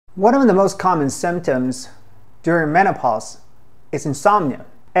One of the most common symptoms during menopause is insomnia.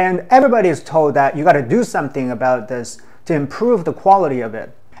 And everybody is told that you got to do something about this to improve the quality of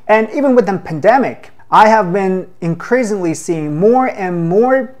it. And even with the pandemic, I have been increasingly seeing more and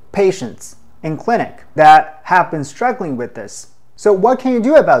more patients in clinic that have been struggling with this. So what can you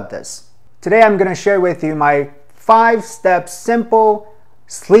do about this? Today I'm going to share with you my 5-step simple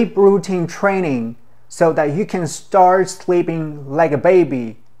sleep routine training so that you can start sleeping like a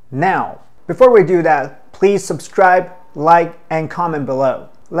baby now. Before we do that, please subscribe, like, and comment below.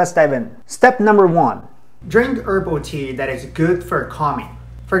 Let's dive in. Step number 1. Drink herbal tea that is good for calming.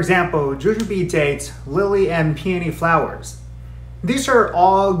 For example, jujube dates, lily and peony flowers. These are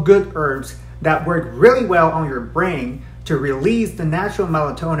all good herbs that work really well on your brain to release the natural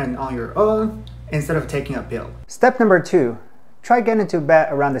melatonin on your own instead of taking a pill. Step number 2. Try getting to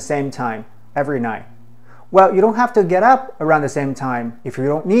bed around the same time every night. Well, you don't have to get up around the same time if you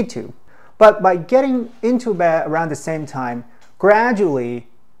don't need to. But by getting into bed around the same time, gradually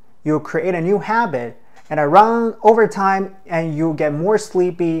you'll create a new habit, and over time and you'll get more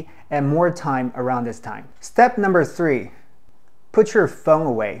sleepy and more time around this time. Step number 3. Put your phone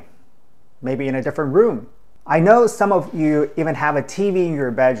away, maybe in a different room. I know some of you even have a TV in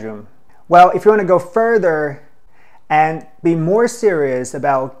your bedroom. Well, if you want to go further and be more serious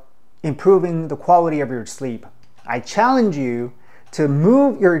about improving the quality of your sleep, I challenge you to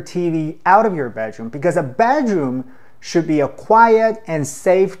move your TV out of your bedroom, because a bedroom should be a quiet and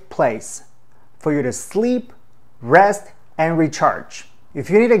safe place for you to sleep, rest, and recharge.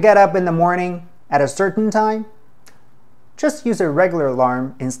 If you need to get up in the morning at a certain time, just use a regular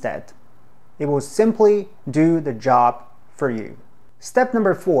alarm instead. It will simply do the job for you. Step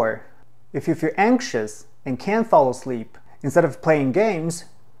number 4. If you feel anxious and can't fall asleep, instead of playing games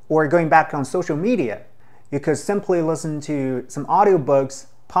or going back on social media, you could simply listen to some audiobooks,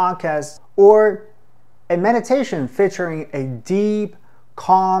 podcasts, or a meditation featuring a deep,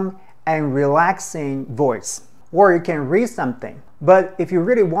 calm, and relaxing voice. Or you can read something. But if you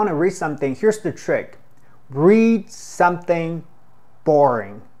really want to read something, here's the trick. Read something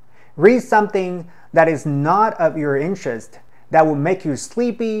boring. Read something that is not of your interest, that will make you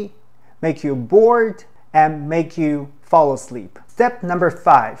sleepy, make you bored, and make you fall asleep. Step number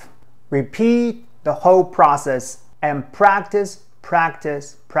 5. Repeat the whole process and practice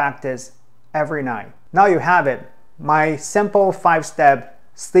every night. Now you have it, my simple 5-step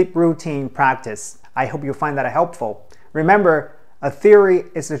sleep routine practice. I hope you find that helpful. Remember, a theory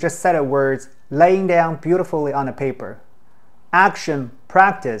is just a set of words laying down beautifully on a paper. Action,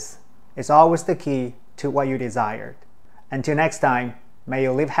 practice, is always the key to what you desired. Until next time, may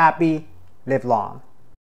you live happy, live long.